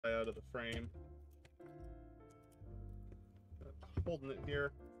out of the frame. Holding it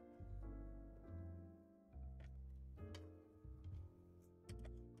here.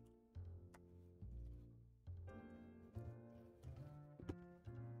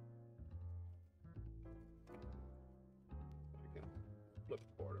 I can flip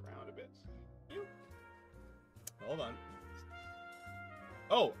the board around a bit. Hold on.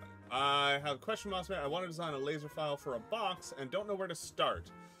 Oh, I have a question, Mossman. I want to design a laser file for a box and don't know where to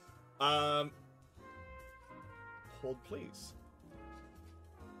start. Hold, please.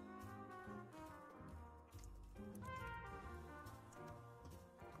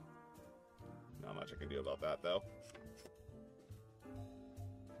 Not much I can do about that, though.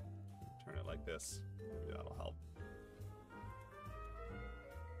 Turn it like this. Maybe that'll help.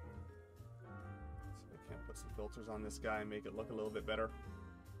 So I can't put some filters on this guy and make it look a little bit better.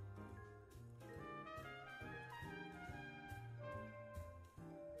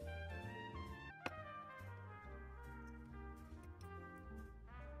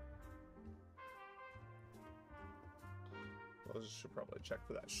 I should probably check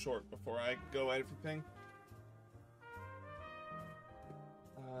for that short before I go at everything.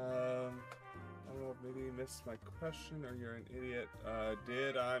 I don't know if maybe you missed my question or you're an idiot.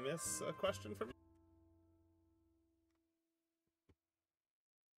 Did I miss a question from you?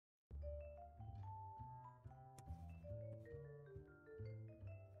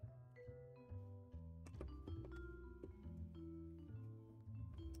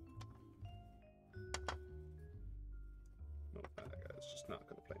 Not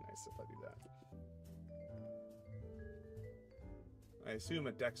going to play nice if I do that. I assume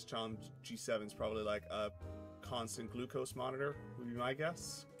a Dextron G7 is probably like a constant glucose monitor, would be my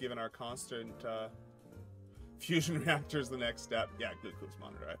guess, given our constant fusion reactor is the next step. Yeah, glucose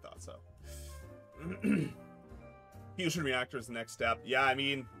monitor, I thought so. Fusion reactor is the next step. Yeah, I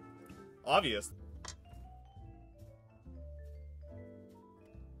mean, obvious.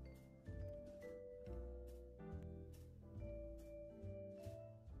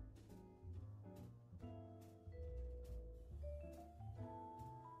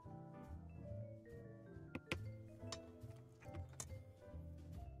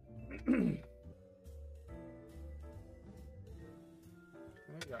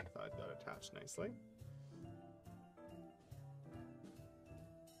 Yeah, I thought that attached nicely.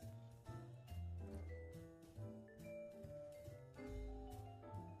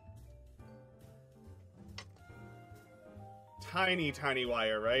 Tiny, tiny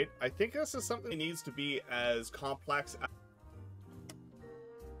wire, right? I think this is something that needs to be as complex as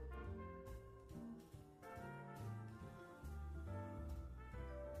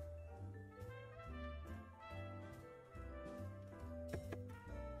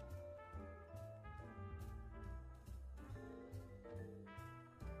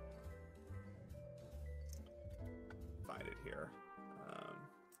find it here.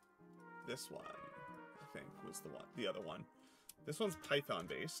 This one, I think, was the other one. This one's Python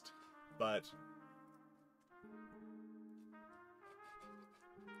based, but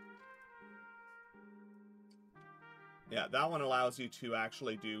yeah, that one allows you to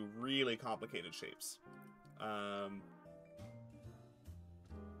actually do really complicated shapes.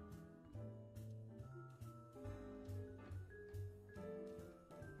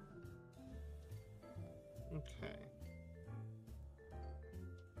 Okay.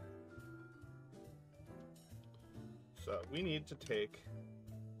 So we need to take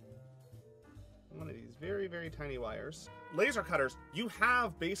one of these very, very tiny wires. Laser cutters, you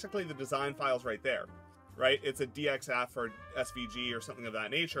have basically the design files right there, right? It's a DXF or SVG or something of that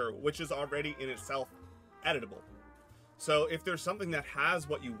nature, which is already in itself editable. So if there's something that has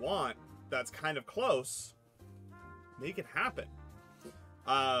what you want that's kind of close, make it happen.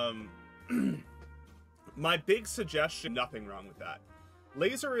 My big suggestion, nothing wrong with that.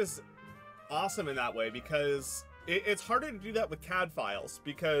 Laser is awesome in that way because it's harder to do that with CAD files,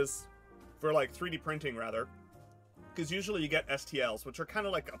 because for like 3D printing rather, because usually you get STLs, which are kind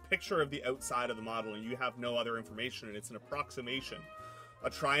of like a picture of the outside of the model and you have no other information and it's an approximation, a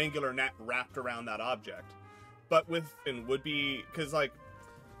triangular net wrapped around that object. But with, and would be, because like,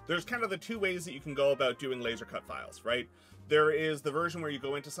 there's kind of the two ways that you can go about doing laser cut files, right? There is the version where you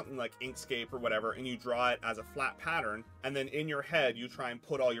go into something like Inkscape or whatever and you draw it as a flat pattern, and then in your head you try and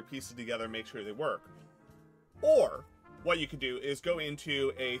put all your pieces together and make sure they work. Or what you could do is go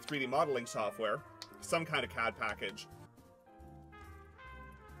into a 3D modeling software, some kind of CAD package,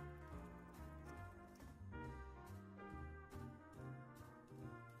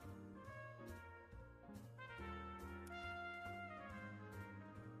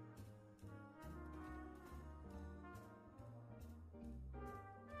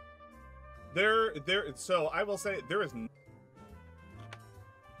 So I will say there is.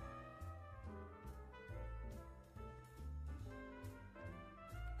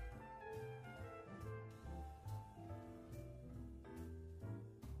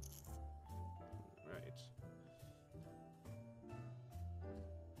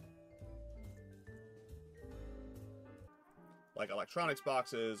 Like electronics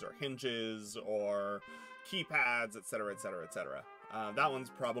boxes or hinges or keypads, etc., etc., etc. That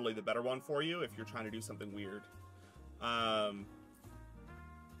one's probably the better one for you if you're trying to do something weird. Can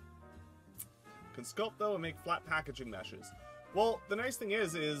sculpt though and make flat packaging meshes. Well, the nice thing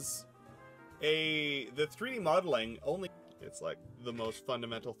is the 3D modeling only. It's like the most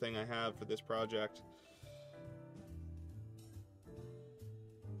fundamental thing I have for this project.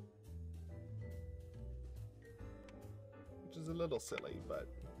 Is a little silly, but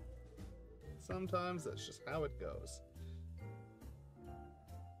sometimes that's just how it goes.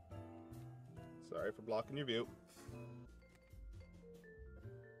 Sorry for blocking your view.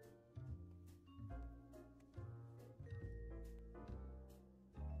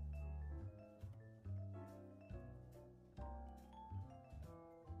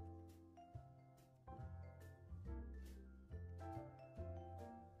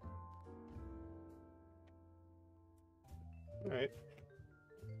 Alright.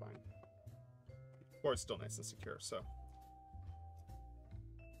 Fine. Or it's still nice and secure, so.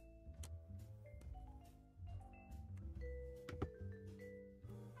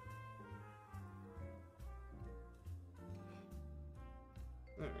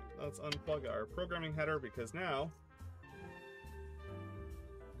 Alright, let's unplug our programming header because now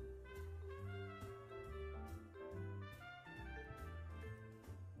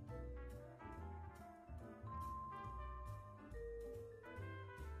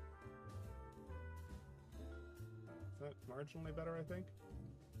marginally better, I think.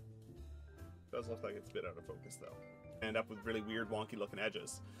 Does look like it's a bit out of focus though. End up with really weird wonky looking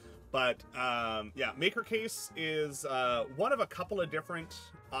edges. But yeah, Maker Case is one of a couple of different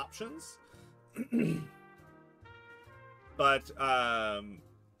options. But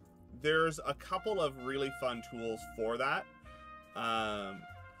there's a couple of really fun tools for that.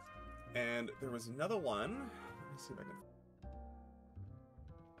 And there was another one. Let me see if I can.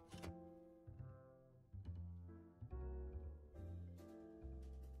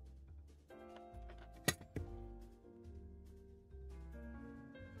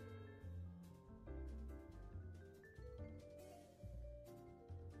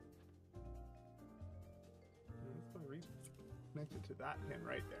 Connected to that pin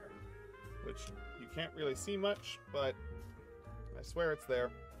right there, which you can't really see much, but I swear it's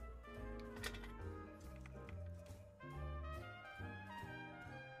there.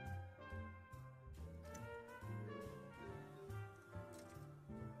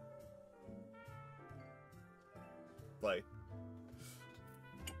 Play.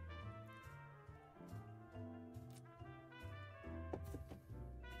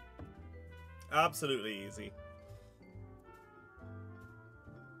 Absolutely easy.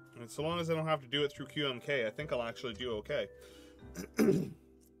 And so long as I don't have to do it through QMK, I think I'll actually do okay. I'm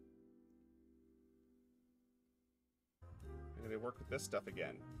gonna work with this stuff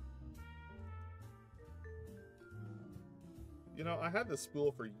again. You know, I had this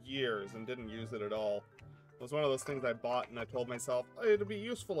spool for years and didn't use it at all. It was one of those things I bought and I told myself, oh, it'll be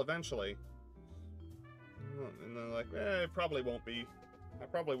useful eventually. And then like, it probably won't be. I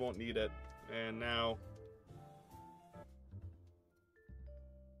probably won't need it. And now...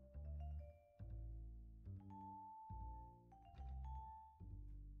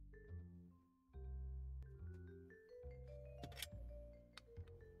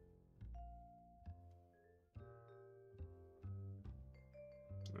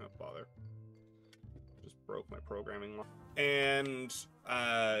 Not bother. Just broke my programming. And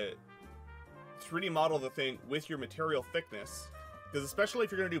 3D model the thing with your material thickness, because especially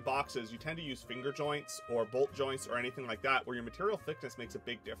if you're going to do boxes, you tend to use finger joints or bolt joints or anything like that, where your material thickness makes a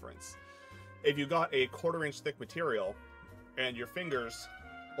big difference. If you got a 1/4 inch thick material and your fingers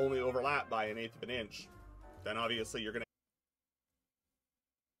only overlap by 1/8 of an inch, then obviously you're going to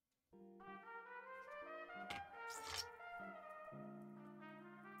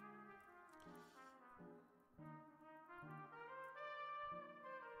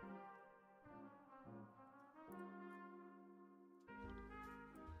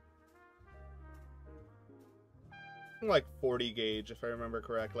like 40 gauge, if I remember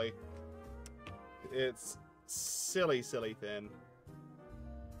correctly. It's silly, silly thin.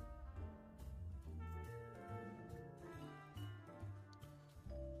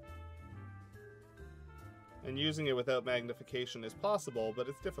 And using it without magnification is possible, but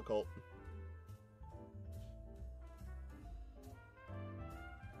it's difficult.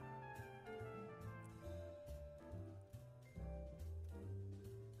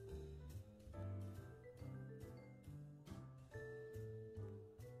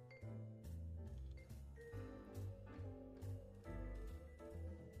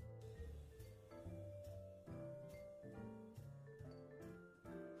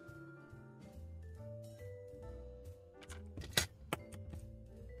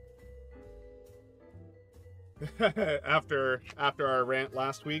 after our rant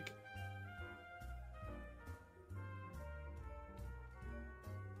last week.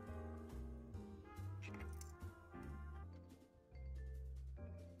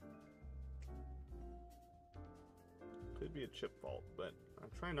 Could be a chip fault, but I'm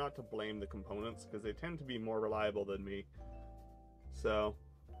trying not to blame the components because they tend to be more reliable than me. So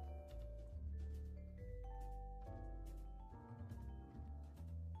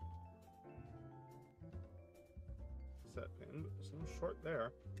set pin, there's no short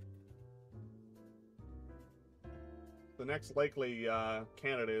there. The next likely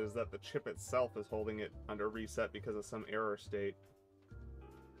candidate is that the chip itself is holding it under reset because of some error state.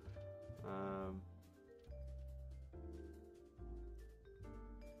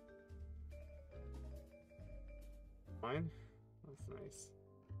 Fine. That's nice.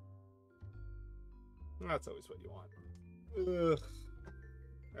 That's always what you want. Ugh.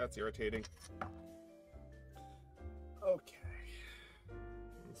 That's irritating. Okay.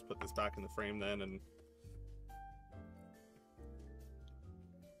 Let's put this back in the frame then and